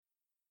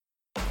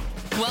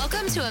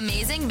Welcome to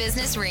Amazing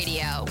Business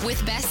Radio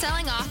with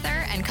best-selling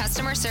author and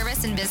customer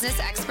service and business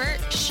expert,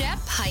 Shep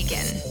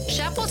Hyken.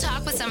 Shep will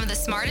talk with some of the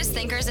smartest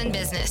thinkers in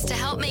business to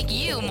help make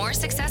you more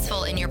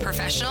successful in your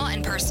professional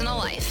and personal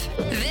life.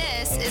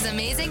 This is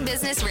Amazing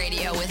Business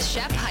Radio with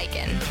Shep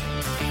Hyken.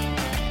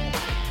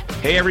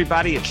 Hey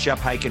everybody, it's Shep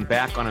Hyken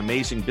back on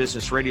Amazing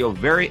Business Radio.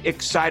 Very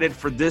excited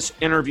for this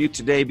interview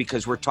today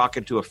because we're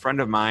talking to a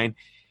friend of mine.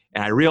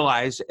 And I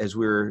realized as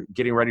we were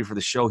getting ready for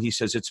the show, he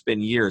says it's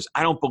been years.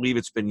 I don't believe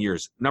it's been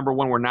years. Number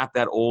one, we're not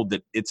that old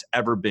that it's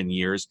ever been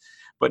years.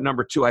 But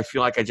number two, I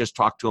feel like I just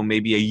talked to him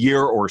maybe a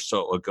year or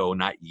so ago,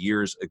 not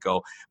years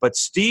ago. But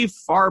Steve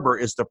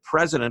Farber is the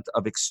president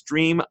of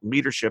Extreme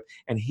Leadership,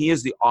 and he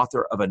is the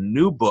author of a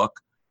new book,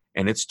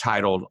 and it's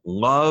titled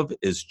Love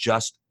is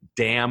Just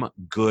Damn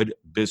Good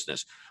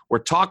Business. We're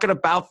talking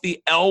about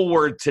the L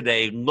word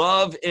today,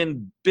 love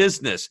in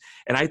business.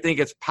 And I think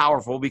it's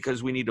powerful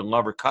because we need to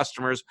love our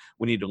customers.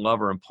 We need to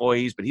love our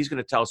employees. But he's going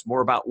to tell us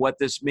more about what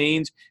this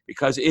means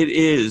because it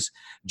is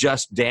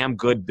just damn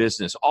good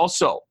business.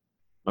 Also,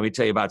 let me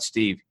tell you about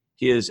Steve.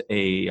 He is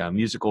a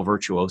musical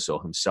virtuoso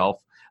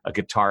himself, a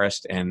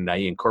guitarist, and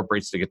he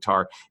incorporates the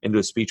guitar into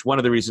his speech. One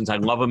of the reasons I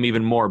love him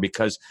even more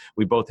because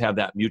we both have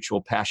that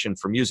mutual passion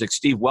for music.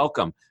 Steve,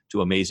 welcome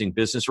to Amazing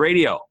Business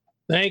Radio.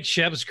 Thanks,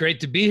 Shep. It's great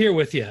to be here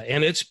with you.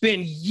 And it's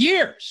been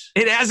years.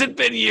 It hasn't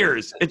been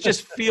years. It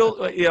just feels,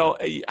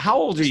 how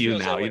old are you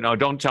now?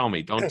 Don't tell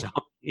me. Don't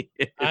tell me.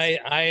 I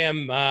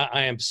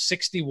am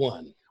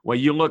 61. Well,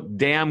 you look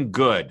damn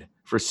good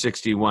for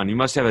 61. You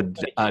must have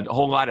a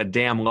whole lot of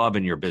damn love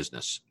in your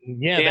business.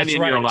 Yeah, and that's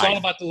right. It's all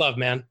about the love,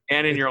 man.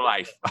 And in your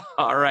life.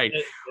 All right.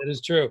 It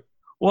is true.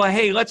 Well,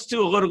 hey, let's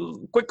do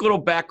a quick little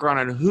background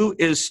on who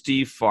is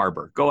Steve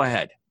Farber. Go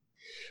ahead.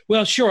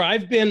 Well, sure.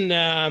 I've been,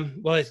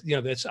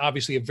 that's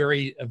obviously a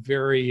very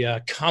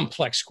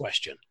complex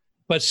question,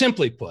 but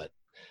simply put,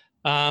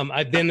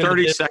 I've been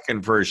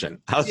 30-second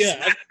version.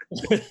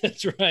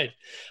 That's right.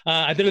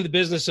 I've been in the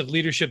business of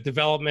leadership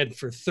development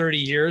for 30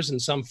 years in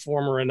some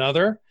form or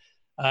another.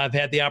 I've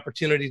had the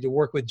opportunity to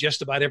work with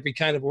just about every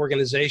kind of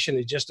organization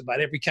and just about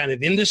every kind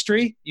of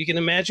industry you can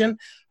imagine.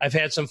 I've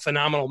had some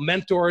phenomenal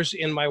mentors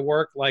in my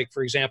work, like,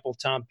 for example,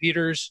 Tom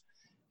Peters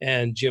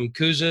and Jim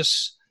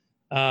Kouzes,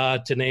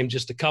 to name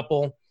just a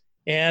couple.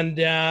 And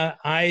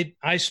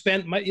I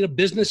spent my,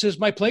 business is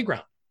my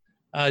playground,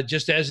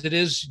 just as it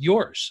is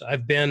yours.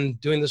 I've been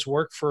doing this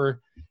work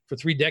for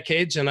 3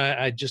 decades, and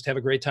I just have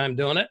a great time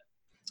doing it.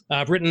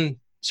 I've written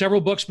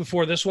several books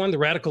before this one, The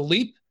Radical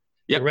Leap,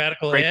 The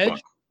Radical Edge, book.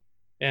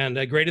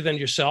 And Greater Than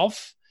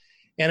Yourself.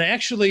 And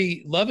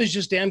actually, Love is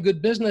Just Damn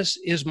Good Business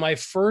is my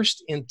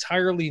first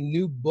entirely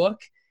new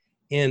book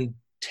in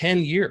 10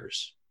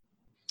 years.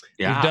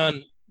 Yeah. We've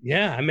done...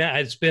 Yeah, I mean,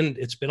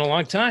 it's been a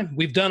long time.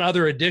 We've done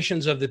other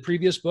editions of the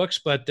previous books,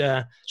 but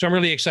so I'm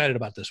really excited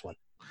about this one.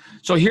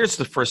 So here's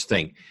the first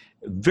thing.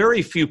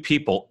 Very few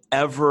people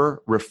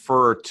ever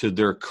refer to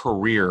their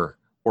career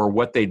or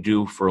what they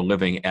do for a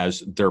living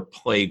as their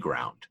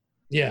playground.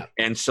 Yeah.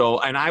 And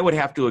I would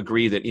have to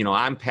agree that,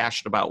 I'm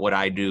passionate about what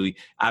I do.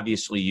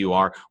 Obviously you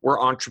are.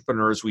 We're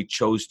entrepreneurs. We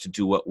chose to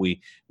do what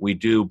we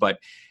do, but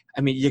I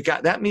mean,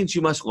 that means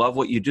you must love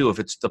what you do. If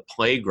it's the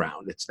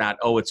playground, it's not,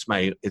 it's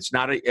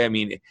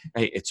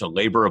a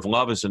labor of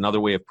love is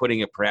another way of putting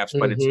it perhaps,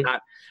 but It's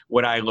not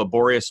what I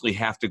laboriously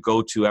have to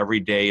go to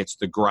every day. It's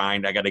the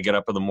grind. I got to get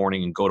up in the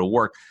morning and go to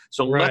work.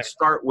 So Let's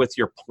start with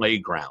your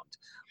playground.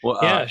 Well,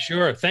 yeah,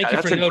 sure. Thank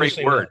you for noticing. That's a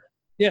great word.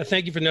 Yeah,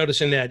 thank you for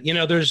noticing that.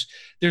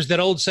 There's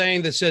that old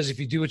saying that says, if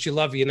you do what you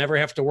love, you never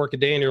have to work a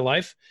day in your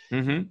life.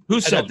 Mm-hmm.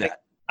 Who said that?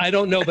 I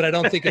don't know, but I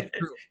don't think it's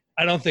true.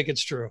 I don't think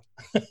it's true.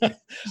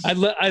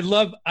 I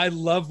love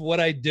what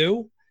I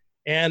do,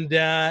 and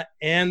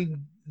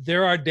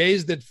there are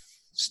days that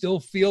still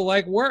feel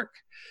like work.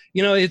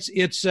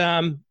 It's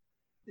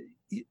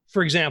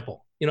for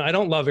example, I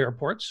don't love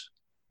airports.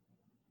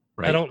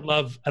 Right. I don't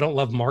love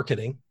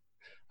marketing.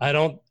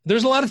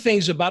 There's a lot of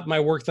things about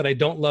my work that I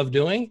don't love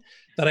doing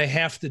that I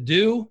have to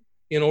do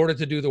in order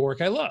to do the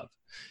work I love.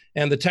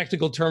 And the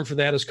technical term for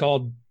that is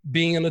called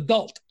being an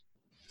adult.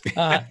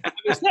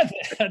 It's not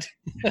that.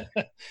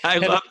 I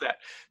love that.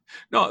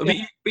 No,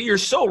 yeah. but you're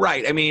so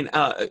right. I mean,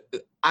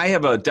 I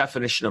have a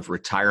definition of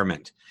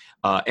retirement,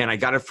 and I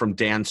got it from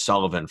Dan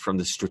Sullivan from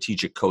the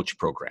Strategic Coach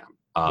Program.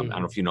 I don't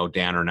know if you know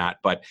Dan or not,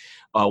 but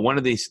one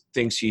of these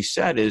things he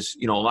said is,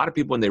 a lot of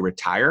people when they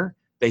retire,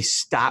 they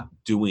stop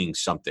doing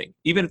something,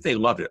 even if they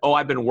loved it. Oh,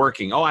 I've been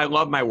working. Oh, I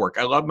love my work.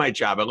 I love my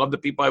job. I love the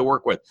people I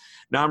work with.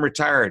 Now I'm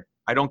retired.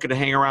 I don't get to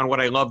hang around what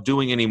I love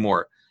doing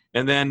anymore.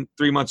 And then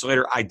 3 months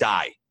later, I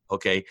die.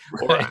 Okay.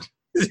 Right.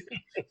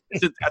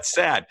 That's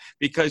sad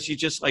because you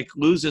just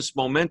lose this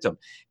momentum.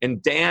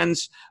 And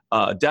Dan's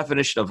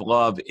definition of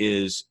love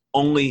is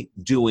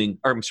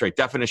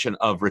definition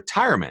of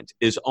retirement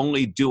is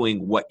only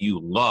doing what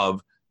you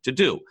love to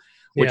do,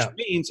 which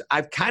means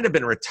I've kind of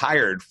been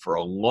retired for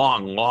a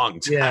long, long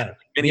time.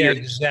 Yeah, years.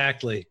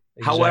 Exactly.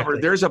 However,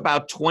 there's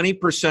about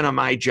 20% of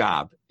my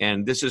job,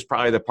 and this is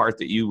probably the part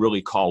that you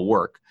really call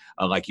work,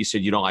 like you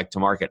said, you don't like to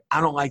market.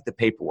 I don't like the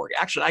paperwork.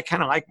 Actually, I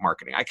kind of like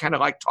marketing. I kind of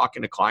like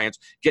talking to clients,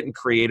 getting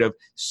creative,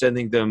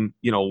 sending them,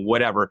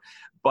 whatever.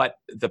 But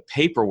the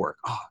paperwork,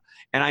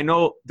 and I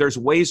know there's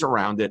ways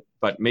around it,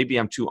 but maybe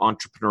I'm too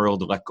entrepreneurial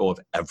to let go of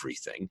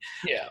everything.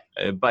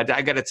 Yeah. But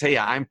I got to tell you,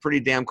 I'm pretty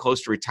damn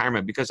close to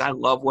retirement because I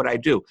love what I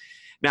do.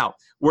 Now,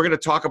 we're going to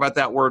talk about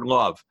that word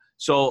love.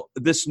 So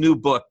this new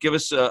book, give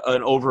us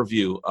an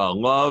overview.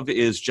 Love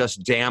is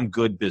just damn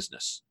good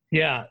business.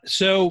 Yeah.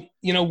 So,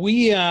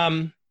 we,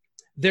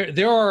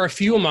 there are a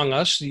few among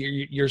us,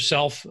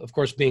 yourself, of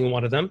course, being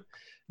one of them,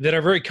 that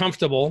are very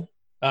comfortable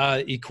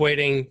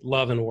equating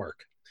love and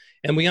work.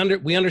 And we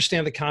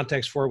understand the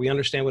context for it. We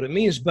understand what it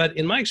means. But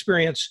in my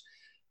experience,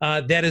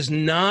 that is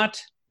not,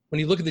 when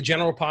you look at the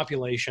general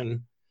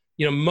population,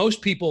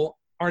 most people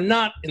are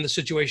not in the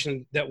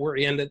situation that we're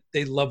in, that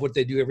they love what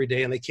they do every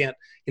day and they can't,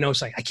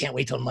 it's like, I can't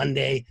wait till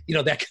Monday,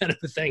 that kind of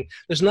a thing.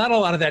 There's not a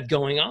lot of that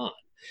going on.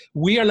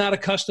 We are not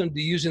accustomed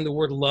to using the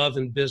word love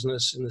and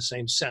business in the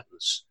same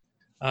sentence,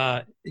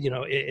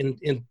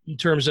 in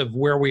terms of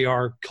where we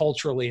are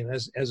culturally and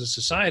as a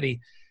society.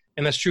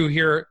 And that's true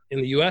here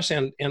in the US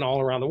and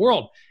all around the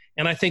world.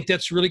 And I think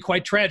that's really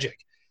quite tragic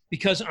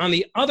because on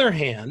the other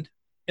hand,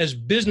 as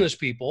business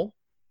people,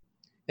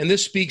 and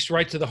this speaks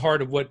right to the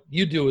heart of what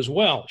you do as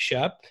well,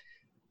 Shep,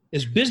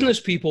 as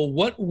business people,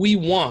 what we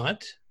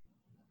want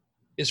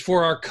is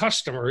for our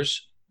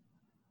customers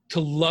to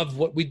love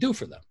what we do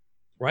for them,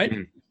 right?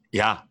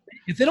 Yeah.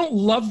 If they don't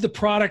love the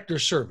product or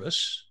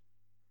service,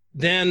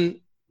 then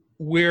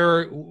we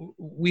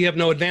have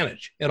no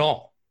advantage at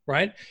all,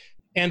 right?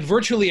 And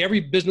virtually every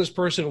business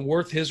person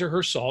worth his or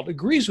her salt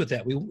agrees with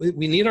that. We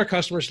need our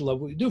customers to love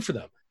what we do for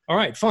them. All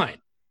right, fine.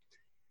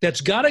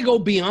 That's got to go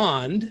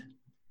beyond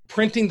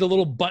printing the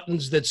little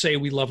buttons that say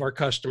we love our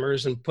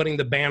customers and putting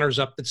the banners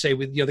up that say,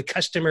 the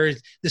customer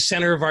is the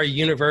center of our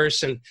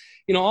universe, and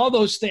all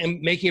those things,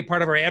 making it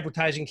part of our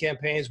advertising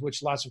campaigns,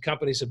 which lots of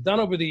companies have done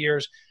over the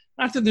years.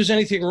 Not that there's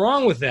anything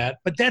wrong with that,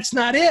 but that's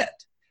not it.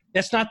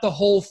 That's not the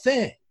whole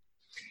thing.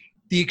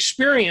 The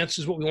experience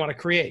is what we want to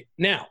create.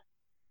 Now,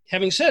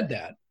 having said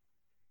that,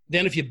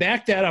 then if you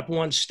back that up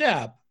one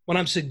step, what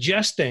I'm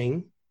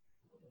suggesting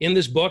in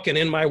this book and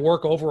in my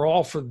work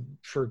overall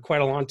for quite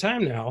a long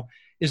time now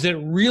is that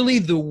really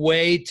the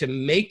way to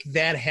make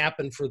that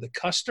happen for the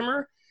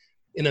customer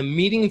in a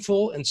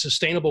meaningful and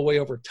sustainable way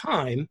over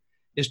time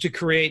is to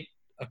create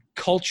a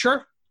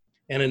culture,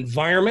 an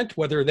environment,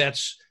 whether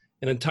that's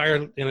an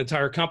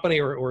entire company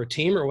or a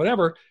team or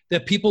whatever,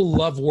 that people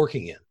love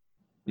working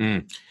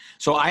in.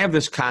 So I have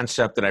this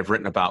concept that I've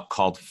written about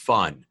called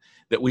fun,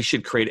 that we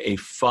should create a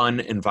fun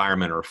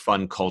environment or a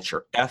fun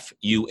culture.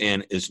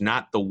 F-U-N is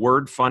not the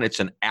word fun, it's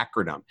an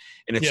acronym.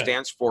 And it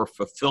stands for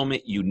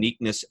fulfillment,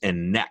 uniqueness,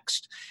 and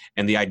next.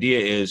 And the idea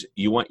is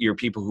you want your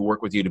people who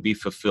work with you to be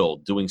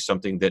fulfilled, doing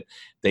something that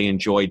they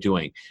enjoy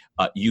doing.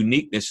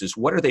 Uniqueness is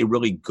what are they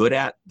really good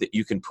at that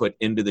you can put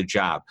into the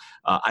job.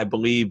 I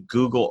believe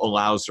Google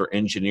allows their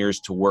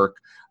engineers to work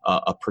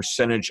a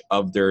percentage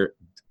of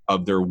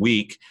their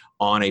week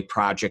on a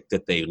project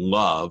that they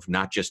love,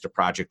 not just a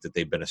project that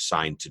they've been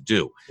assigned to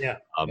do.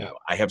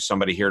 I have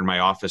somebody here in my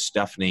office,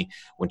 Stephanie,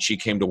 when she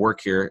came to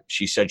work here,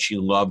 she said she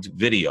loved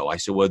video. I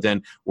said, well,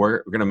 then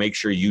we're going to make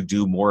sure you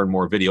do more and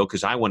more video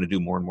because I want to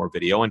do more and more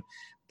video. And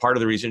part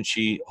of the reason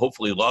she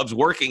hopefully loves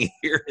working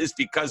here is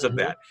because of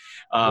that.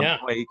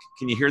 Boy,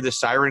 can you hear the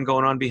siren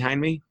going on behind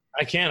me?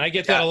 I can. I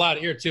get that a lot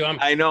here too.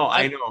 I know.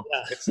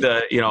 Yeah. It's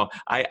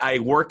I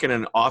work in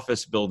an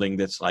office building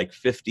that's like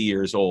 50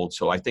 years old.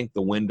 So I think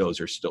the windows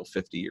are still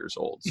 50 years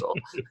old. So,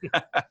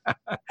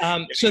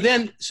 so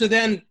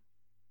then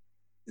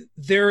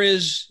there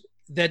is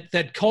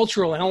that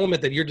cultural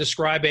element that you're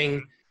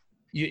describing.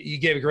 You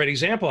gave a great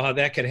example how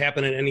that could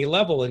happen at any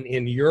level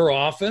in your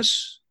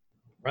office,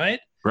 right?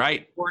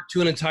 Right. Or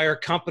to an entire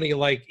company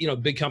like,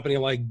 big company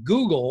like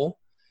Google.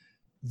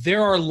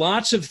 There are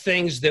lots of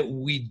things that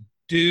we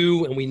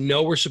do and we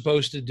know we're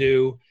supposed to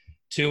do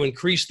to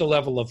increase the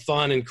level of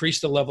fun,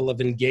 increase the level of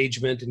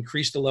engagement,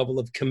 increase the level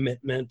of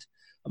commitment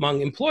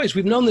among employees.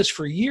 We've known this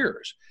for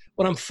years.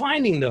 What I'm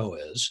finding though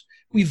is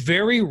we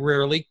very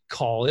rarely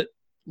call it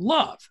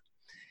love.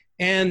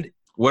 And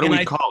what do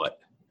we call it?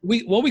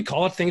 We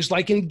call it things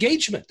like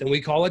engagement, and we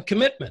call it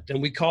commitment,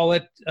 and we call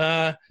it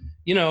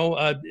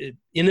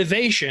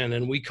innovation,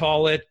 and we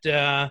call it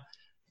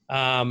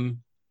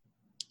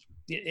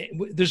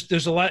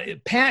there's a lot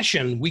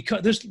passion.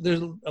 There's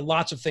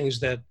lots of things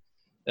that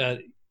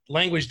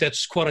language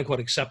that's quote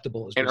unquote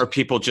acceptable. And are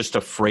people just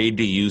afraid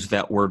to use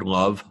that word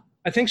love?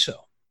 I think so.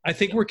 I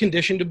think we're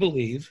conditioned to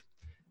believe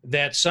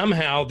that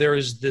somehow there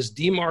is this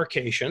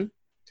demarcation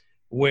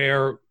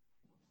where,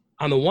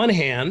 on the one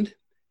hand,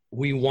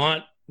 we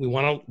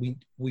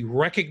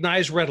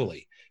recognize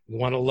readily. We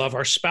want to love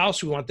our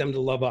spouse. We want them to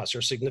love us.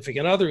 Our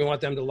significant other, we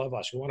want them to love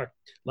us. We want to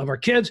love our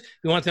kids.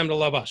 We want them to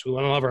love us. We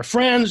want to love our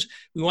friends.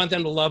 We want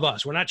them to love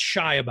us. We're not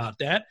shy about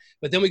that.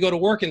 But then we go to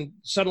work and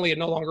suddenly it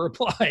no longer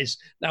applies.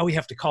 Now we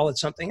have to call it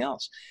something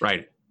else.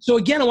 Right. So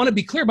again, I want to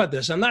be clear about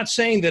this. I'm not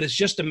saying that it's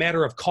just a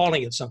matter of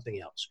calling it something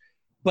else.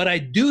 But I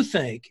do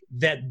think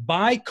that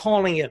by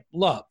calling it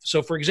love,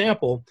 so for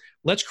example,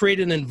 let's create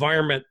an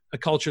environment, a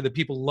culture that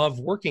people love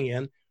working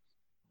in.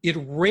 It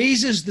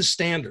raises the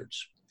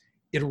standards.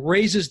 It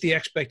raises the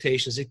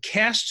expectations. It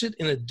casts it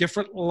in a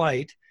different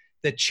light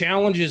that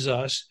challenges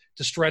us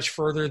to stretch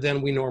further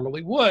than we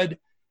normally would.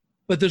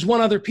 But there's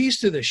one other piece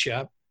to this,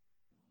 Shep.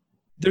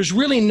 There's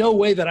really no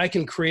way that I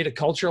can create a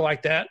culture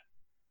like that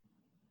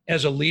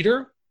as a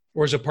leader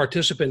or as a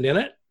participant in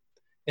it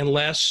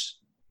unless,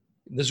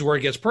 this is where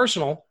it gets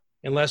personal,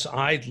 unless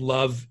I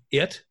love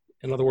it,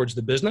 in other words,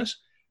 the business,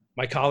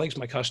 my colleagues,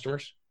 my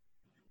customers,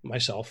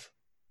 myself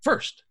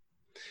first.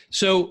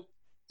 So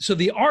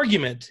the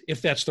argument,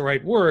 if that's the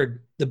right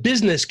word, the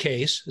business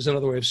case is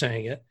another way of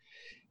saying it,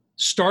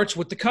 starts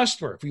with the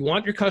customer. If we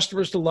want your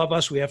customers to love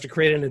us, we have to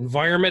create an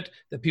environment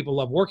that people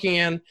love working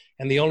in.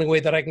 And the only way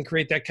that I can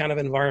create that kind of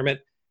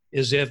environment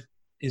is if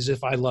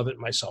I love it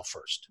myself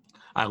first.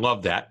 I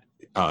love that.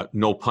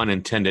 No pun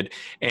intended.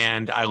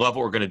 And I love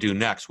what we're going to do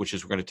next, which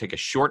is we're going to take a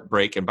short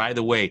break. And by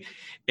the way,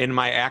 in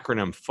my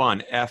acronym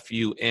FUN,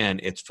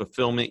 F-U-N, it's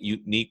fulfillment,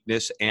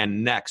 uniqueness,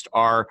 and next.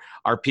 Are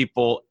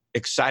people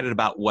excited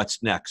about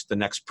what's next, the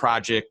next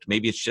project?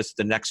 Maybe it's just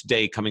the next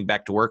day coming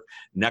back to work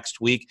next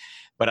week.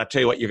 But I'll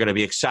tell you what, you're going to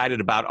be excited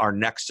about our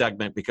next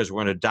segment because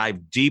we're going to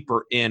dive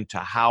deeper into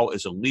how,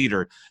 as a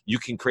leader, you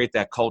can create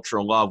that culture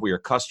of love where your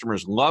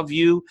customers love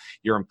you,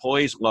 your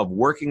employees love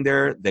working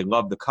there, they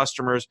love the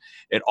customers.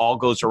 It all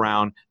goes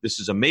around. This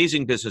is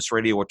Amazing Business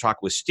Radio. We're talking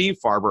with Steve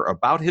Farber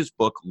about his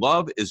book,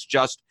 Love is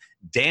Just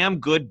Damn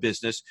Good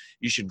Business.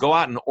 You should go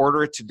out and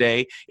order it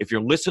today. If you're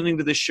listening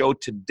to this show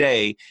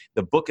today,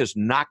 the book is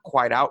not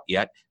quite out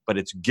yet, but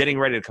it's getting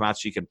ready to come out,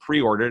 so you can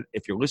pre-order it.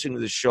 If you're listening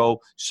to the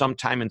show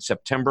sometime in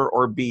September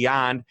or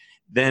beyond,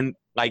 then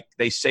like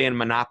they say in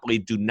Monopoly,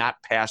 do not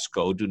pass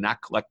go, do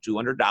not collect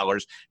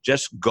 $200.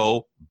 Just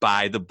go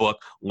buy the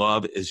book.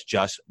 Love is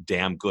Just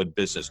Damn Good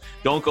Business.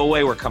 Don't go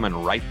away. We're coming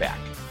right back.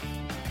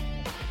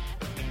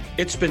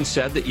 It's been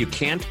said that you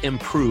can't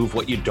improve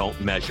what you don't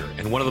measure.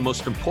 And one of the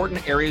most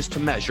important areas to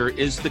measure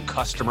is the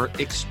customer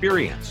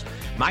experience.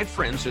 My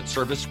friends at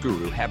Service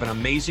Guru have an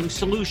amazing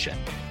solution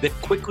that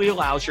quickly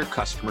allows your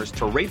customers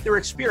to rate their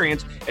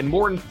experience and,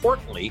 more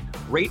importantly,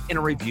 rate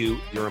and review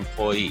your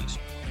employees.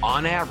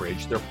 On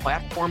average, their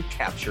platform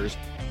captures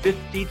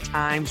 50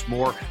 times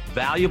more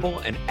valuable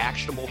and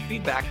actionable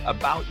feedback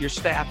about your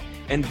staff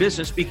and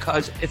business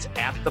because it's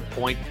at the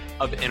point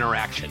of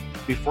interaction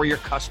before your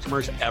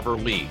customers ever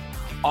leave.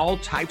 All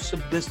types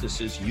of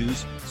businesses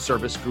use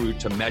Service Guru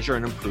to measure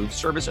and improve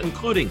service,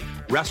 including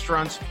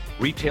restaurants,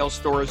 retail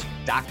stores,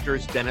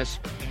 doctors, dentists,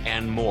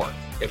 and more.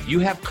 If you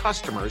have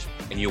customers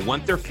and you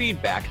want their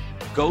feedback,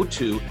 go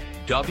to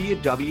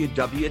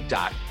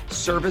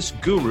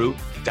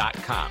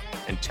www.serviceguru.com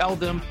and tell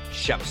them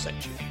Shep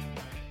sent you.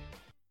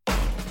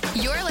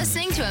 You're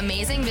listening to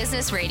Amazing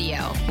Business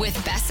Radio with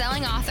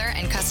best-selling author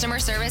and customer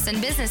service and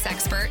business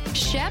expert,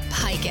 Shep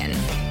Hyken.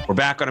 We're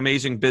back on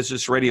Amazing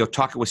Business Radio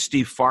talking with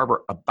Steve Farber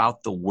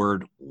about the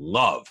word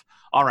love.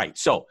 All right,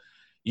 so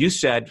you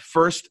said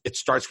first it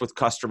starts with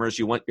customers.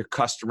 You want your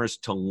customers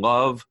to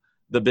love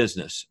the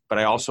business, but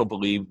I also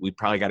believe we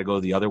probably got to go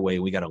the other way.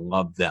 We got to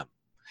love them.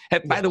 Hey,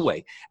 by the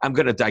way, I'm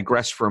going to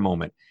digress for a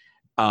moment.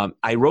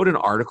 I wrote an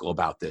article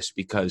about this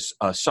because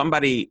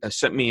somebody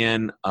sent me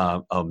in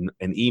an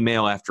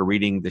email after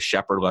reading the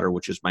Shepherd Letter,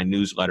 which is my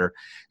newsletter,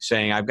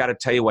 saying, I've got to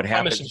tell you what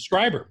happened. I'm a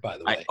subscriber, by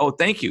the way.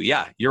 Thank you.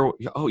 Yeah.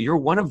 You're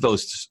one of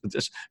those.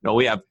 No,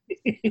 we have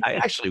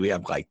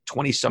like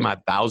 20 some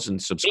odd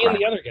thousand subscribers.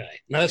 Me and the other guy.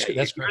 No, that's good.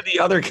 That's You're the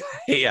other guy.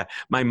 Yeah.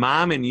 My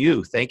mom and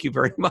you. Thank you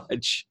very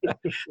much.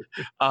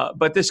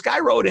 But this guy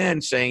wrote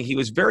in saying he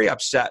was very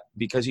upset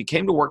because he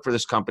came to work for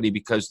this company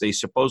because they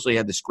supposedly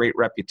had this great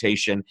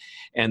reputation.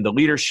 And the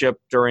leadership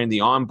during the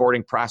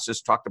onboarding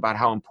process talked about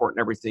how important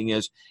everything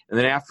is. And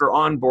then after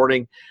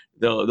onboarding,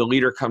 the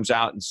leader comes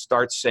out and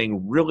starts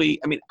saying, really,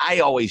 I mean, I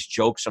always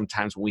joke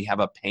sometimes when we have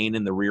a pain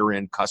in the rear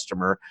end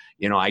customer,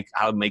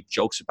 I'll make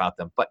jokes about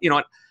them. But you know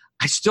what?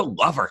 I still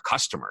love our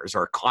customers,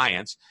 our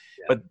clients.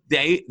 Yeah. But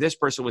this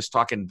person was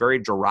talking very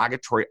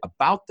derogatory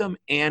about them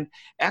and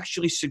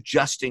actually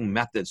suggesting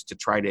methods to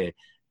try to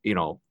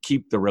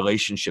keep the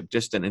relationship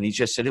distant. And he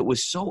just said it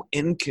was so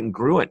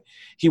incongruent.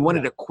 He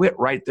wanted to quit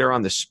right there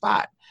on the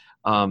spot.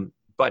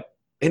 But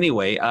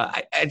anyway,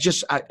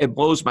 it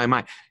blows my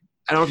mind.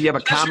 I don't know if you have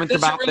a comment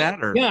about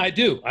that. Or yeah, I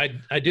do. I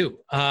do.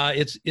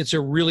 It's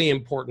a really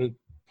important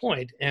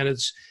point, and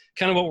it's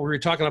kind of what we were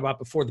talking about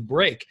before the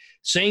break.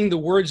 Saying the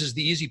words is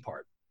the easy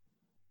part,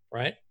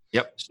 right?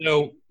 Yep.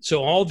 So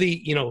all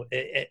the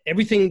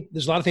everything.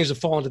 There's a lot of things that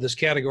fall into this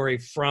category,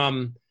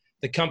 from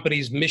the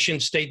company's mission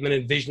statement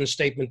and vision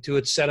statement to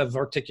its set of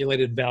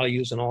articulated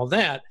values and all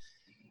that.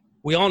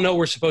 We all know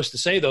we're supposed to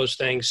say those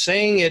things.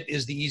 Saying it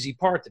is the easy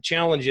part. The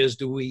challenge is,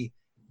 do we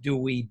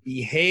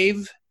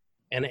behave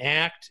and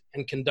act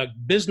and conduct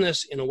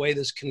business in a way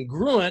that's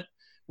congruent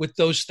with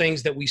those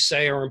things that we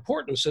say are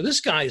important? So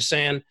this guy is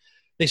saying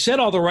they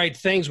said all the right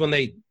things when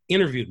they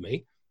interviewed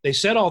me. They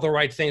said all the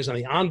right things on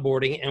the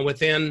onboarding, and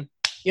within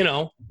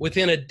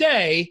within a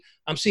day,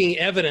 I'm seeing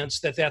evidence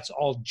that that's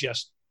all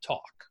just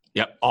talk.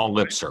 Yep, all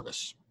lip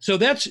service. So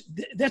that's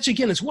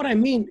again, it's what I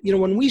mean.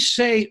 When we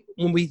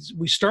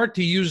start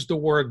to use the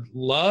word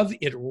love,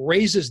 it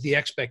raises the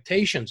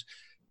expectations.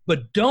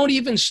 But don't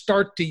even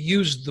start to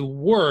use the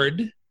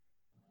word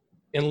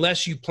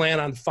unless you plan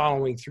on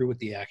following through with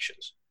the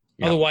actions.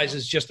 Yep. Otherwise,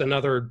 it's just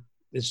another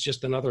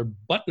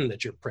button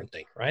that you're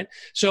printing, right?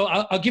 So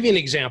I'll give you an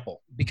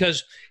example,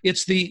 because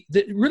it's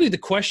really the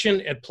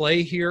question at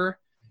play here,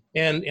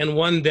 and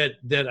one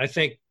that I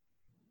think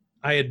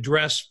I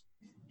address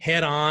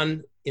head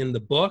on in the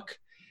book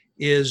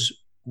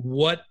is,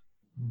 what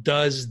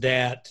does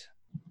that,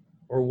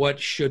 or what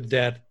should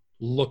that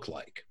look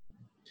like?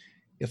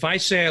 If I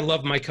say I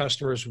love my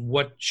customers,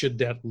 what should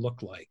that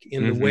look like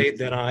in the way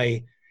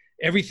that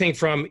everything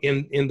from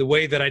in the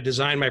way that I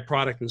design my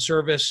product and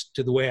service,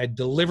 to the way I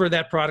deliver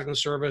that product and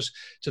service,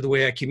 to the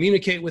way I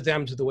communicate with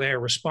them, to the way I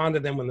respond to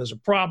them when there's a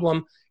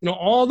problem,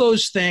 all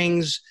those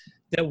things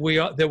that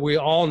we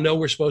all know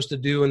we're supposed to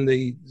do in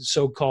the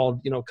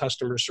so-called,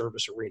 customer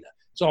service arena.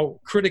 It's all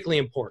critically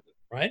important,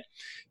 right?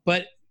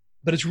 But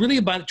it's really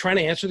about trying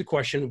to answer the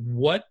question,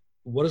 what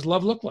does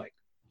love look like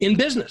in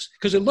business?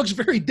 Because it looks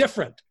very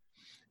different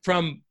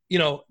from,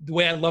 the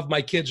way I love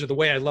my kids or the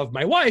way I love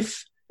my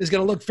wife is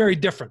going to look very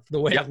different from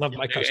the way I love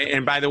my customers.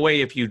 And by the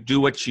way, if you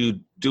do what you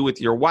do with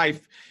your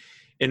wife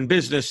in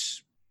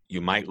business,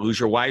 you might lose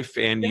your wife,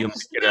 and you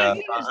might get a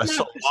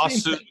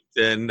lawsuit.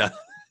 And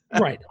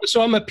right.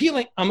 So I'm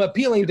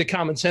appealing to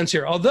common sense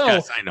here. Although,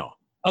 yes, I know.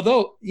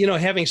 Although,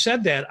 having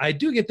said that, I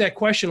do get that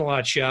question a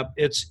lot, Shep.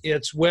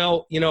 It's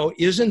well,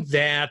 isn't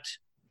that,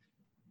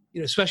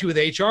 especially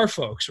with HR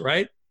folks,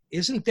 right?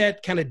 Isn't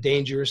that kind of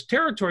dangerous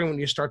territory when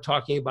you start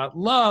talking about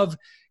love,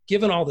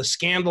 given all the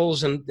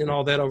scandals and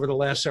all that over the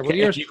last several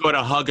years? If you go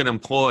to hug an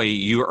employee,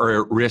 you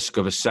are at risk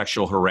of a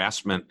sexual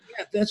harassment.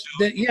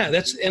 Yeah,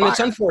 it's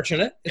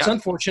unfortunate. It's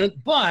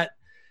unfortunate, but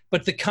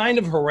the kind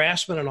of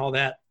harassment and all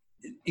that,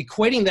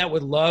 equating that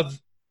with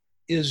love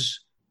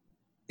is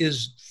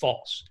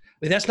false.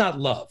 I mean, that's not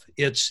love.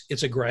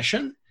 It's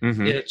aggression.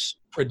 It's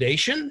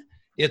predation.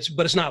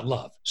 But it's not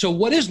love. So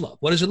what is love?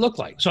 What does it look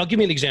like? So I'll give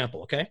you an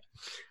example. Okay.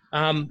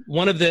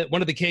 One of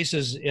the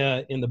cases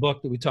in the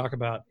book that we talk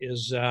about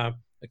is a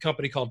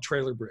company called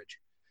Trailer Bridge,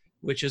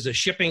 which is a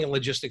shipping and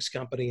logistics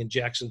company in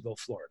Jacksonville,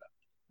 Florida.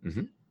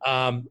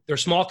 They're a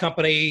small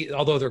company,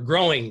 although they're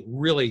growing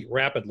really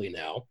rapidly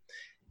now.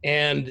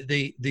 And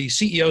the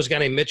CEO is a guy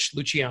named Mitch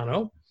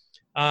Luciano.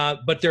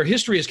 But their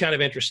history is kind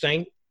of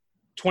interesting.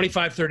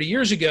 25, 30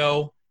 years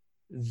ago,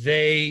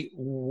 they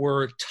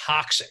were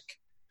toxic.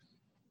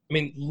 I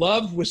mean,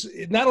 love was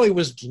not only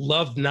was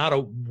love not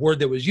a word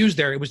that was used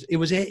there. It was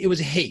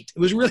hate.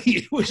 It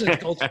was a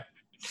culture.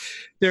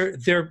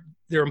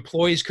 Their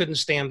employees couldn't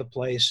stand the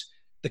place.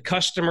 The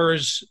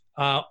customers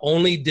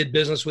only did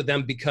business with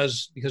them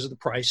because of the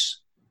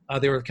price.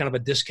 They were kind of a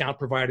discount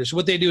provider. So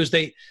what they do is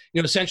they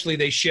essentially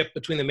they ship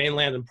between the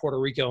mainland and Puerto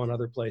Rico and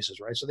other places,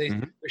 right? So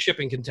they're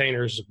shipping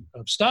containers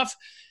of stuff,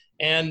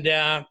 and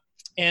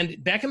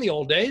back in the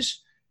old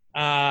days,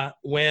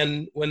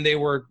 when they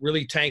were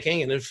really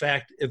tanking and in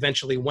fact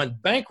eventually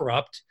went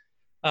bankrupt,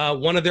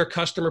 one of their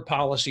customer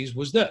policies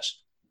was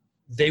this: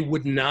 they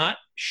would not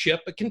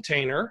ship a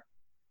container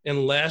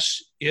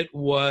unless it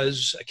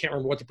was, I can't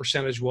remember what the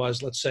percentage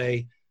was, let's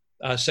say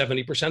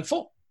 70%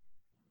 full.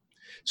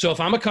 So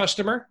if I'm a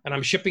customer and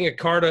I'm shipping a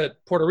car to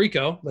Puerto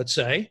Rico, let's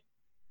say,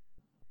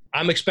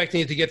 I'm expecting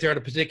it to get there at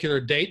a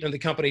particular date, and the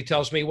company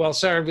tells me, well,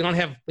 sir, we don't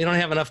have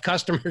enough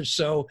customers,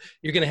 so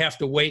you're going to have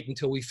to wait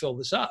until we fill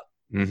this up.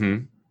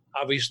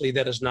 Obviously,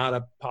 that is not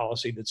a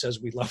policy that says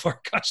we love our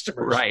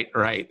customers.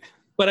 Right.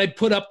 But I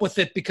put up with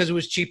it because it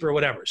was cheaper or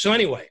whatever. So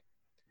anyway,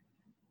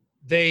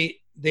 they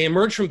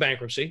emerged from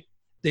bankruptcy.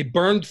 They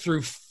burned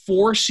through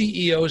 4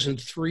 CEOs in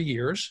 3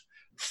 years,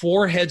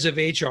 4 heads of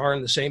HR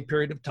in the same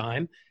period of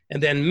time.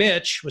 And then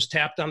Mitch was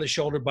tapped on the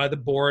shoulder by the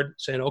board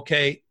saying,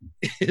 okay,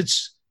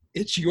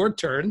 it's your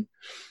turn.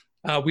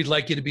 We'd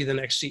like you to be the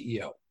next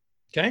CEO.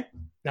 Okay.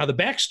 Now the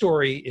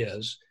backstory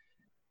is,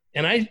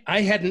 and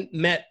I hadn't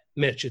met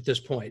Mitch at this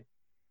point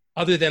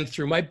other than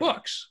through my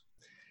books.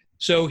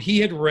 So he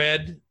had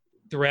read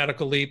The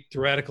Radical Leap, The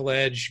Radical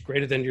Edge,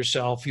 Greater Than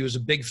Yourself. He was a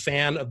big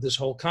fan of this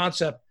whole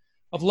concept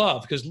of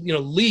love because,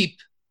 Leap,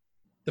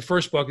 the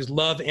first book, is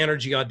Love,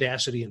 Energy,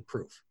 Audacity, and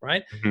Proof,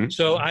 right?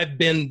 So I've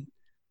been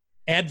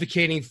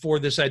advocating for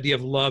this idea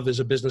of love as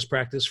a business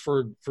practice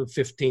for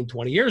 15,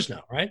 20 years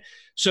now, right?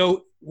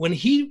 So when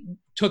he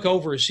took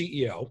over as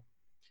CEO,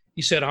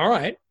 he said, all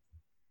right,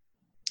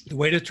 the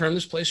way to turn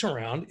this place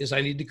around is I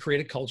need to create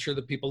a culture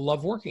that people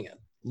love working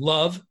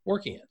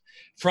in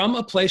from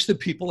a place that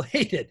people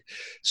hated.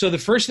 So the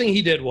first thing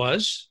he did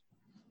was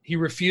he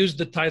refused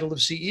the title of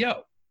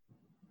CEO.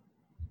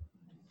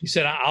 He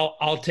said,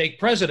 I'll take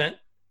president,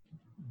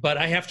 but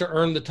I have to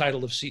earn the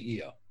title of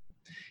CEO.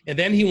 And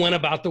then he went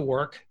about the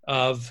work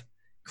of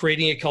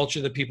creating a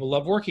culture that people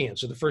love working in.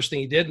 So the first thing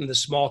he did in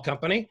this small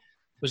company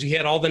was he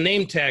had all the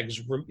name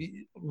tags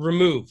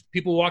removed.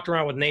 People walked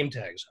around with name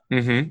tags.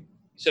 He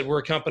said, we're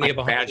a company like of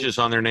 100. badges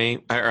on their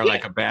name, or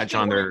like a badge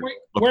on their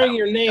wearing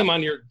your name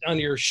on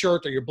your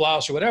shirt or your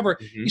blouse or whatever.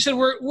 Mm-hmm. He said,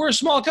 we're a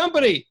small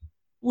company.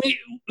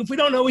 If we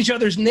don't know each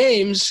other's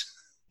names,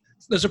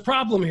 there's a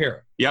problem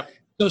here. Yep.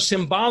 So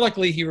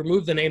symbolically, he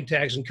removed the name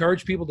tags,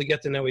 encouraged people to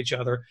get to know each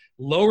other,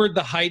 lowered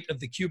the height of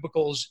the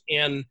cubicles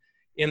in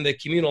the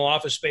communal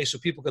office space so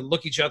people could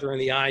look each other in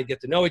the eye, get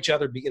to know each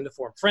other, begin to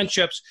form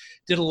friendships.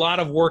 Did a lot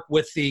of work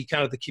with the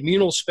kind of the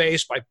communal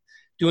space by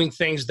doing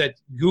things that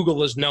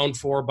Google is known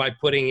for, by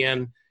putting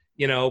in,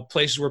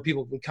 places where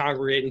people can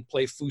congregate and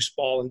play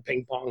foosball and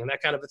ping pong and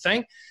that kind of a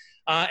thing.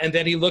 And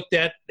then he looked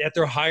at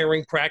their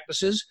hiring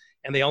practices,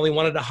 and they only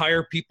wanted to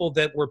hire people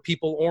that were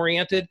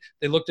people-oriented.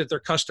 They looked at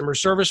their customer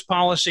service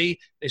policy.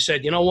 They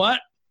said, you know what?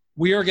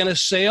 We are going to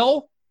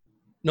sell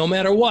no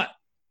matter what.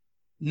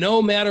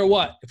 No matter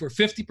what. If we're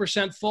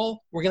 50%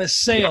 full, we're going to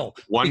sail.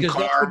 One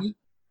car.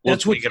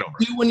 That's what you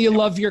do when you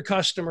love your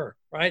customer,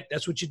 right?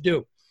 That's what you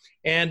do.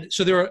 And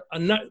so there are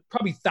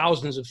probably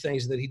thousands of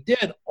things that he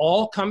did,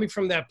 all coming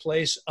from that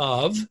place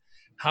of,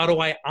 how do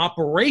I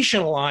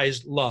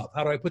operationalize love?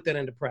 How do I put that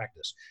into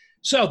practice?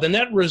 So the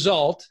net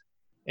result,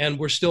 and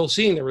we're still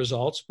seeing the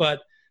results,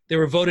 but they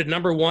were voted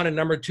number 1 and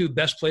number 2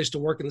 best place to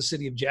work in the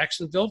city of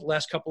Jacksonville the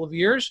last couple of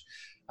years.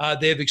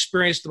 They have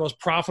experienced the most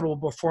profitable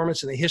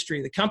performance in the history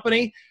of the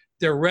company.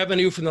 Their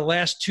revenue from the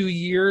last 2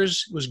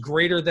 years was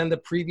greater than the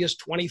previous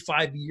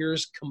 25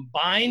 years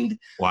combined.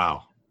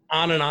 Wow.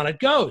 On and on it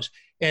goes.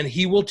 And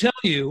he will tell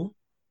you,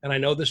 and I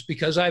know this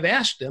because I've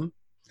asked him,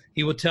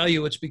 he will tell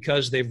you it's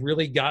because they've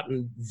really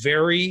gotten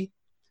very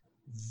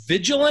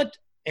vigilant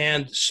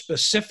and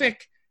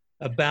specific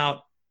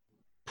about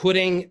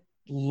putting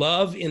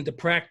love into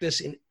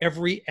practice in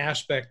every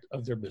aspect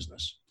of their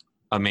business.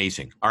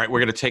 Amazing. All right, we're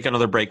going to take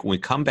another break. When we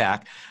come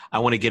back, I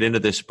want to get into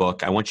this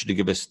book. I want you to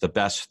give us the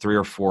best 3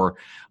 or 4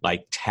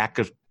 like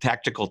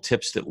tactical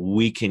tips that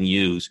we can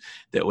use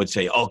that would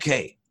say,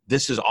 okay,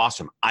 this is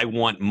awesome. I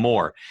want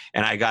more.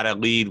 And I got to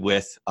lead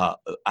with,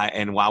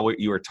 and while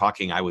you were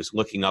talking, I was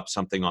looking up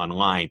something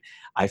online.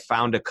 I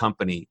found a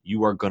company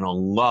you are going to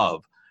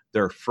love.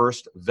 Their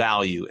first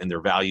value in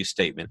their value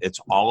statement. It's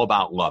all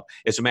about love.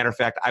 As a matter of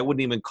fact, I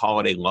wouldn't even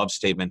call it a love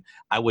statement.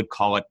 I would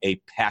call it a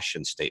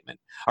passion statement.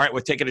 All right,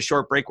 we're taking a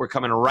short break. We're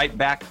coming right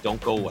back. Don't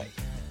go away.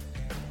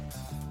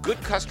 Good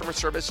customer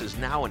service is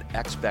now an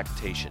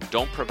expectation.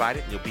 Don't provide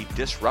it and you'll be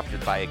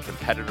disrupted by a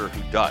competitor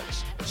who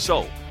does.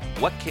 So,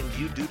 what can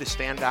you do to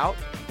stand out?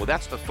 Well,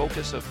 that's the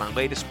focus of my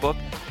latest book,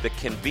 The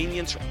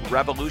Convenience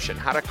Revolution,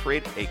 how to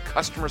create a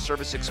customer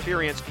service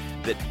experience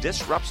that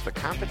disrupts the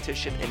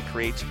competition and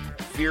creates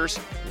fierce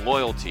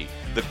loyalty.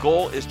 The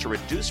goal is to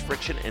reduce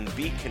friction and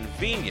be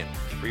convenient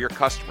for your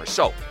customers.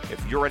 So,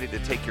 if you're ready to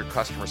take your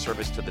customer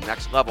service to the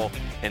next level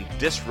and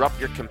disrupt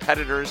your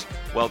competitors,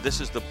 well,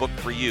 this is the book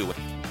for you.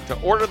 To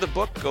order the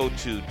book, go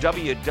to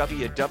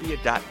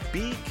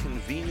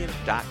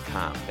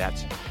www.beconvenient.com.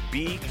 That's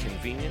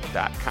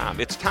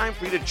beconvenient.com. It's time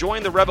for you to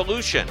join the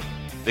revolution,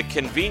 the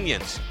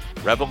convenience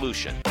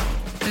revolution.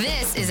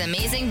 This is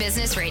Amazing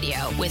Business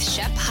Radio with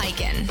Shep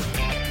Hyken.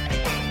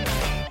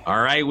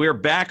 All right, we're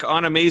back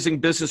on Amazing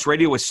Business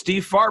Radio with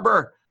Steve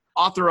Farber,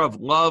 author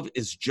of Love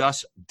is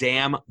Just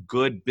Damn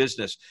Good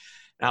Business.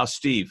 Now,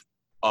 Steve,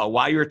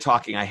 while you were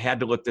talking, I had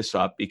to look this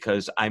up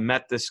because I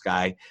met this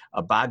guy,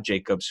 Bob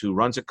Jacobs, who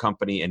runs a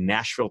company in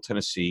Nashville,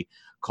 Tennessee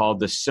called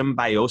the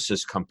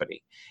Symbiosis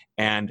Company.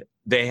 And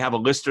they have a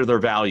list of their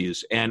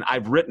values. And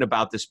I've written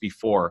about this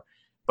before,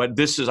 but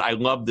I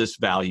love this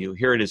value.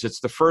 Here it is. It's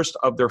the first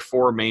of their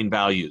 4 main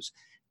values.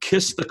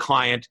 Kiss the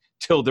client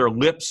till their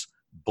lips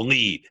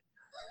bleed.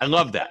 I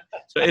love that.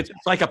 So it's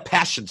like a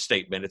passion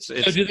statement. So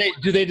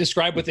do they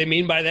describe what they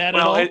mean by that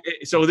at all?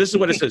 So this is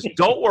what it says.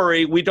 Don't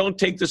worry, we don't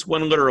take this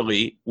one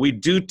literally. We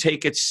do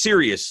take it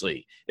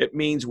seriously. It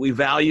means we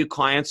value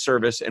client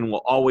service and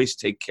will always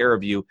take care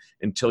of you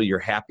until you're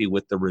happy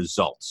with the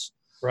results.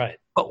 Right.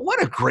 But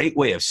what a great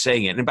way of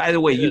saying it. And by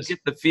the way, you get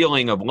the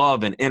feeling of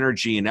love and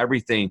energy and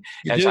everything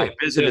I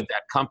visited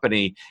that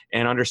company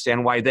and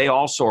understand why they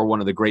also are one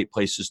of the great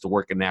places to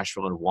work in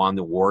Nashville and won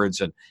the awards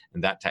and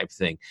that type of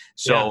thing.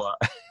 So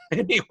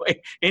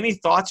anyway, any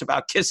thoughts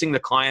about kissing the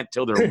client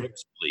till their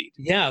lips bleed?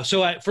 Yeah.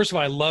 So first of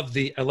all, I love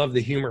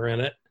the humor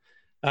in it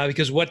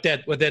because what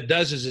that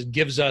does is it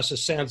gives us a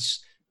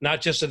sense,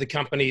 not just of the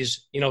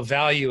company's,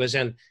 value as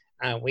in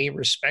we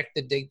respect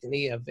the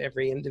dignity of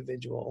every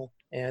individual.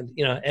 And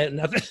and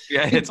nothing.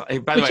 Yeah, it's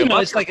by the way,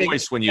 it's like a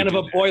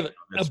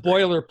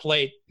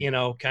boilerplate,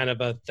 kind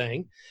of a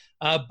thing.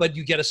 But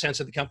you get a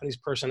sense of the company's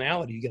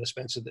personality. You get a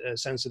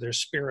sense of their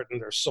spirit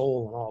and their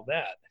soul and all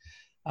that.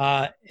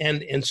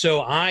 And so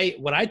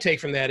what I take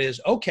from that is,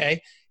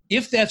 okay,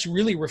 if that's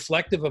really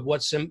reflective of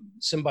what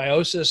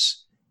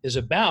Symbiosis is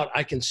about,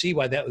 I can see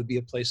why that would be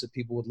a place that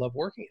people would love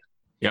working in.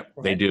 Yep,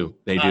 right? They do.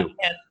 They do.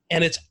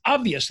 And it's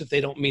obvious that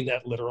they don't mean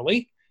that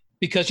literally.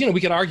 because,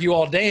 we could argue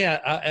all day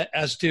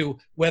as to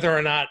whether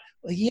or not,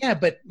 well, yeah,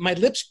 but my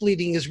lips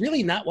bleeding is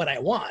really not what I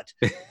want.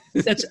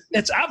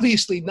 That's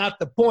obviously not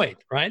the point,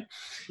 right?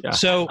 Yeah.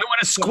 So I want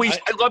to squeeze.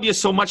 I love you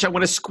so much. I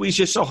want to squeeze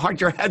you so hard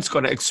your head's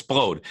going to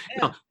explode.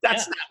 Yeah,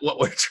 that's not what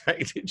we're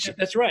trying to do.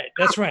 That's right.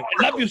 That's right.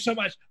 I love you so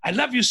much. I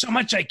love you so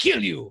much. I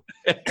kill you.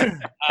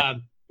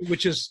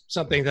 Which is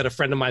something that a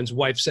friend of mine's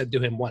wife said to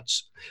him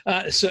once.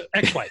 So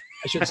ex-wife,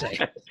 I should say.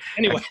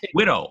 Anyway,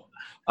 widow.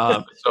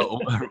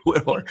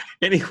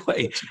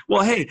 Anyway,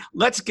 well, hey,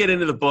 let's get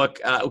into the book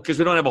because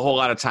we don't have a whole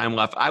lot of time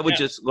left. I would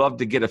just love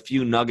to get a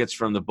few nuggets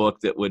from the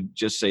book that would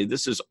just say,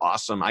 this is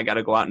awesome. I got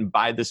to go out and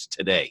buy this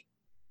today.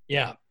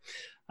 Yeah.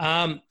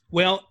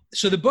 Well,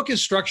 so the book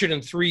is structured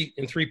in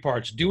three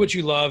parts. Do what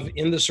you love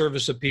in the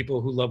service of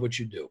people who love what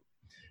you do.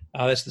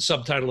 That's the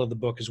subtitle of the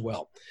book as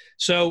well.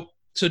 So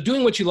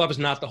doing what you love is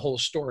not the whole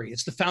story.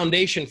 It's the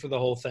foundation for the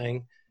whole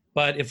thing.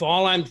 But if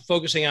all I'm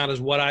focusing on is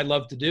what I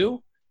love to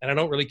do, and I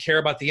don't really care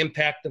about the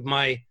impact of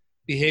my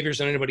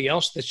behaviors on anybody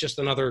else, that's just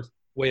another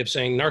way of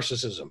saying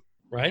narcissism,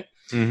 right?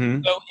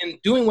 Mm-hmm. So in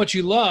doing what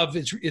you love,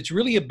 it's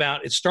really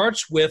about, it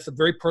starts with a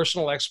very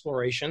personal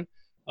exploration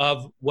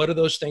of what are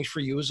those things for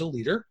you as a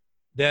leader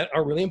that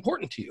are really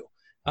important to you.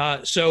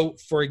 So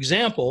for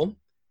example,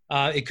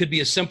 it could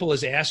be as simple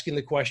as asking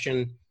the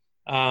question,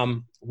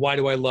 why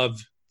do I love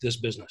this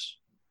business?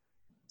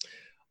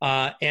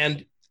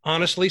 And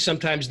honestly,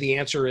 sometimes the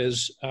answer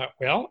is,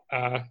 I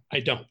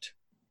don't.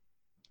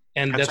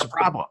 And that's a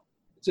problem.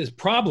 It's a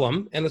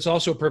problem, and it's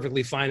also a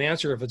perfectly fine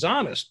answer if it's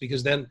honest,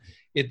 because then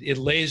it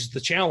lays the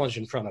challenge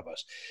in front of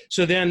us.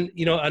 So then,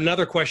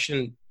 another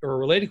question or a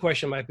related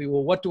question might be,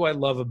 well, what do I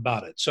love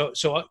about it? So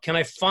can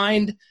I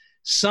find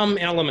some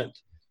element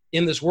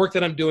in this work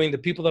that I'm doing, the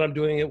people that I'm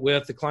doing it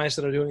with, the clients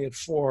that I'm doing it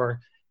for,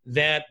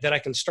 that I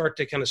can start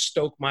to kind of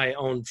stoke my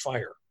own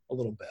fire a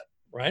little bit,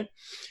 right?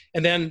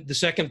 And then the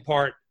second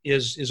part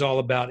is all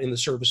about in the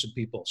service of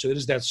people. So it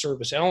is that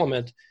service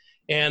element.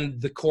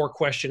 And the core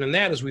question in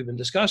that, as we've been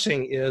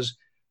discussing, is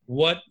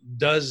what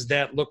does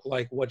that look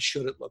like? What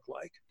should it look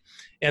like?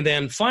 And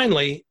then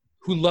finally,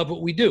 who love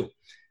what we do?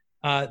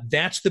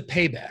 That's the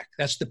payback.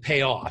 That's the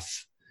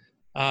payoff.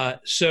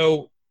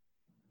 So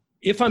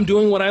if I'm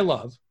doing what I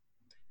love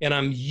and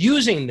I'm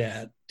using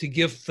that to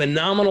give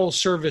phenomenal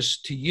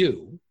service to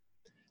you,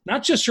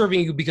 not just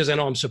serving you because I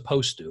know I'm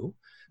supposed to,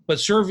 but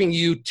serving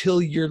you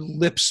till your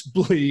lips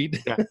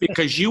bleed. Yeah,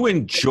 because you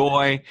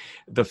enjoy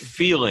the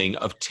feeling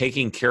of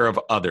taking care of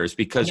others.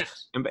 Because,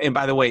 yes. and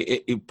by the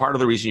way, part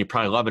of the reason you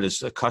probably love it is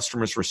the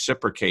customers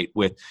reciprocate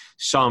with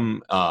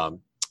some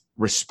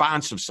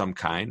response of some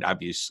kind.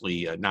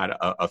 Obviously, not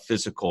a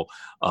physical,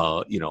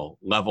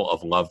 level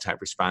of love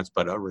type response,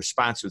 but a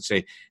response would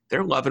say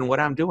they're loving what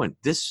I'm doing.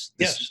 This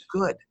is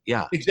good.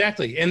 Yeah,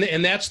 exactly.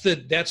 And that's the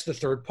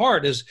third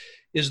part is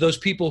those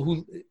people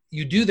who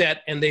you do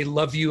that and they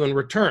love you in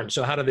return.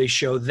 So how do they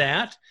show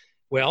that?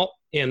 Well,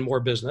 in more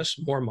business,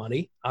 more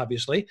money,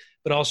 obviously,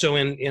 but also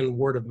in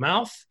word of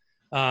mouth,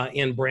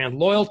 in brand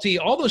loyalty,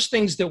 all those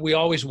things that we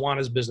always want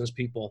as business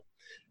people.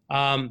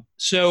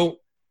 So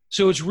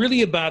it's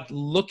really about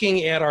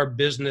looking at our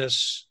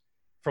business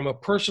from a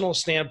personal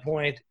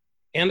standpoint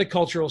and a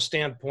cultural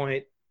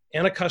standpoint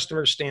and a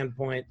customer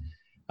standpoint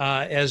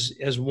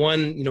as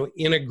one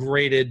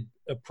integrated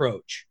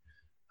approach.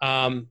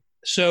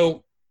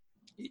 So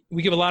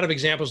we give a lot of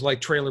examples like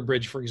Trailer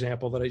Bridge, for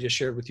example, that I just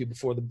shared with you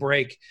before the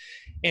break.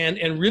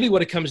 And really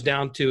what it comes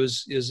down to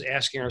is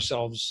asking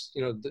ourselves,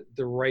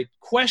 the right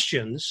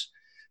questions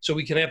so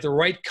we can have the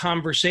right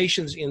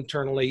conversations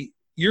internally.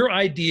 Your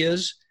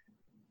ideas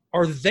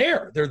are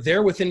there. They're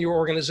there within your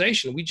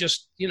organization. We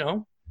just,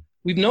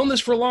 we've known this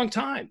for a long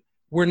time.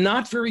 We're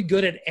not very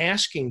good at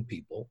asking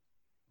people,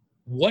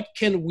 what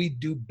can we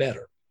do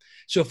better?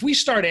 So if we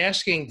start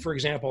asking, for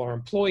example, our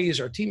employees,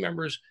 our team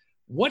members,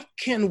 what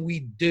can we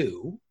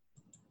do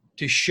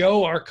to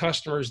show our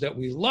customers that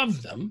we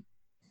love them?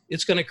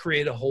 It's going to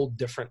create a whole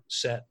different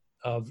set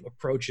of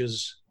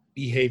approaches,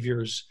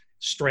 behaviors,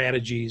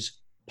 strategies,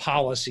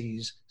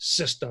 policies,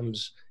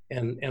 systems,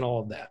 and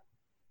all of that.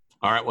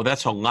 All right. Well,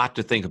 that's a lot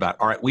to think about.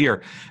 All right. We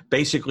are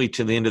basically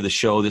to the end of the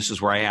show. This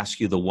is where I ask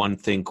you the one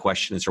thing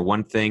question. Is there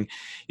one thing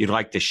you'd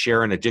like to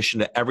share in addition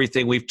to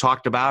everything we've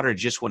talked about, or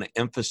just want to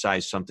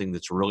emphasize something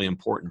that's really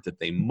important that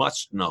they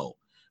must know?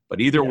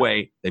 But either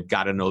way, they've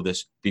got to know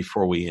this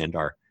before we end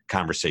our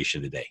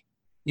conversation today.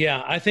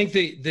 Yeah, I think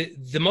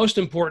the most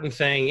important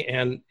thing,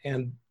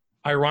 and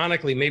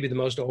ironically, maybe the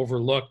most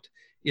overlooked,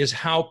 is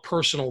how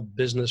personal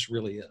business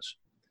really is.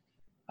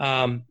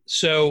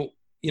 So,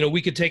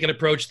 we could take an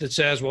approach that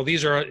says, well,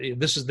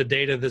 this is the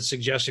data that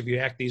suggests if you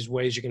act these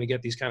ways, you're going to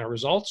get these kind of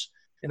results.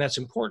 And that's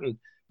important.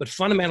 But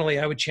fundamentally,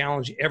 I would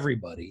challenge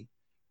everybody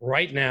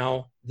right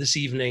now, this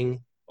evening,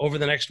 over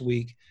the next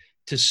week,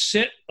 to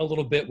sit a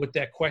little bit with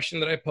that question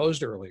that I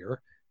posed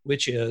earlier,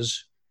 which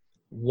is,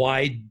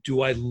 why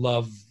do I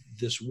love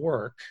this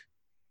work?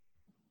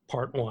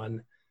 Part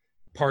one.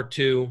 Part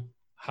two,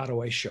 how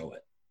do I show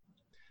it?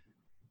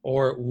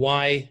 Or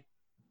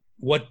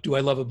what do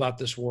I love about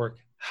this work?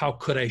 how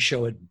could I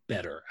show it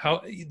better?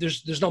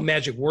 There's no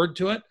magic word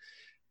to it,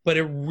 but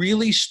it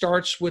really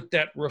starts with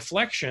that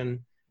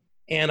reflection.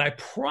 And I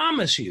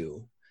promise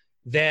you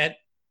that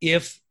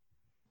if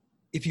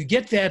you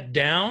get that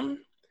down,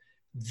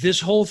 this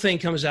whole thing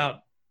comes out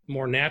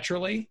more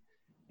naturally.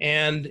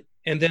 And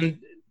then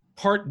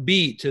part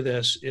B to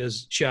this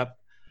is, Shep,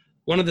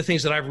 one of the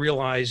things that I've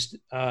realized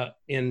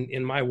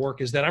in my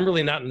work is that I'm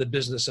really not in the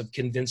business of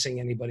convincing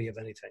anybody of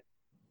anything.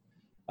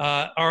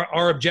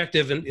 Our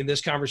objective in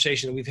this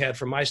conversation that we've had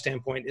from my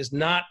standpoint is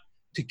not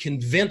to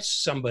convince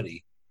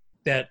somebody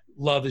that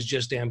love is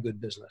just damn good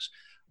business.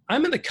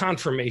 I'm in the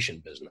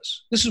confirmation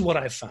business. This is what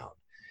I've found,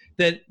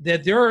 that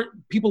there are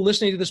people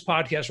listening to this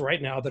podcast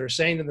right now that are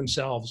saying to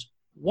themselves,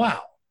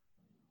 wow,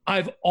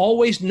 I've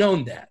always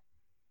known that.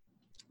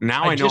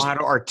 Now I know how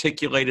to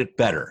articulate it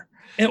better.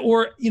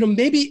 Or,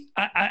 maybe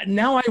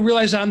now I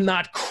realize I'm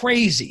not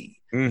crazy.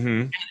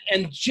 Mm-hmm.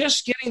 And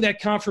just getting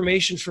that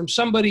confirmation from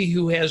somebody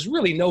who has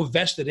really no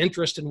vested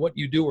interest in what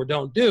you do or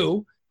don't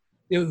do,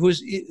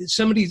 who's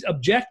somebody's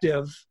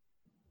objective,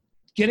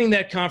 getting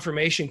that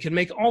confirmation can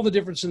make all the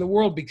difference in the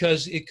world,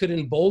 because it could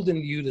embolden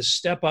you to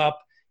step up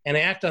and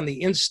act on the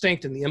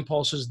instinct and the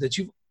impulses that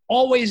you've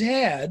always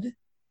had,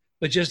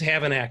 but just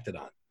haven't acted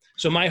on.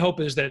 So my hope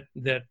is that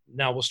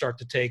now we'll start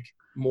to take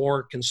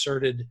more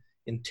concerted,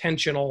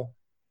 intentional,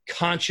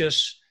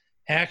 conscious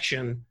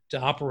action to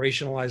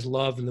operationalize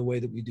love in the way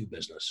that we do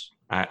business.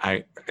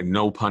 I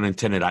no pun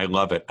intended. I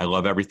love it. I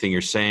love everything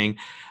you're saying.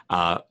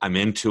 I'm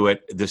into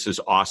it. This is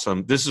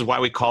awesome. This is why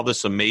we call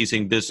this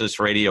Amazing Business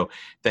Radio.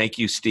 Thank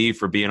you, Steve,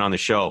 for being on the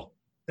show.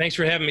 Thanks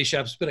for having me,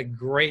 Shep. It's been a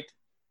great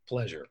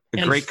pleasure.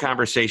 A great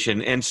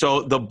conversation. And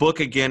so the book,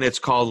 again, it's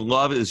called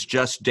Love is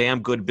Just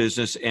Damn Good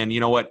Business. And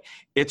you know what?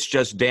 It's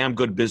just damn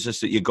good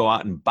business that you go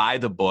out and buy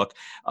the book.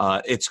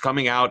 It's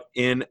coming out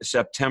in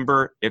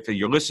September. If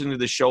you're listening to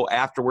the show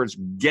afterwards,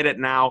 get it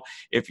now.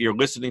 If you're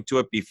listening to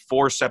it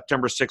before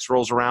September 6th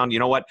rolls around, you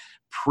know what?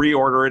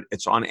 Pre-order it.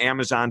 It's on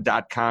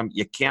Amazon.com.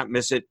 You can't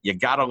miss it. You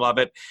got to love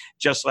it.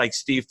 Just like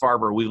Steve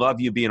Farber. We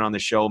love you being on the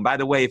show. And by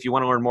the way, if you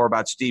want to learn more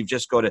about Steve,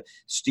 just go to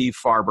Steve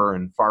Farber,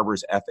 and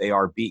Farber's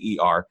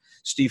F-A-R-B-E-R,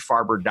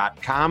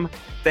 stevefarber.com.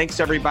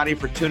 Thanks, everybody,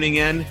 for tuning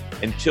in.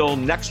 Until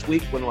next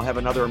week, when we'll have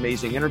another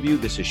amazing interview,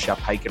 this is Shep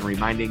Hyken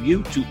reminding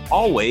you to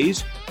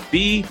always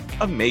be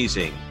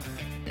amazing.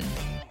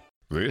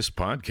 This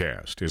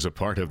podcast is a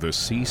part of the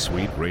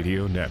C-Suite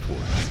Radio Network.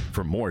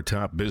 For more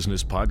top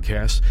business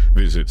podcasts,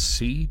 visit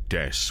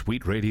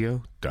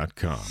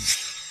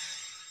c-suiteradio.com.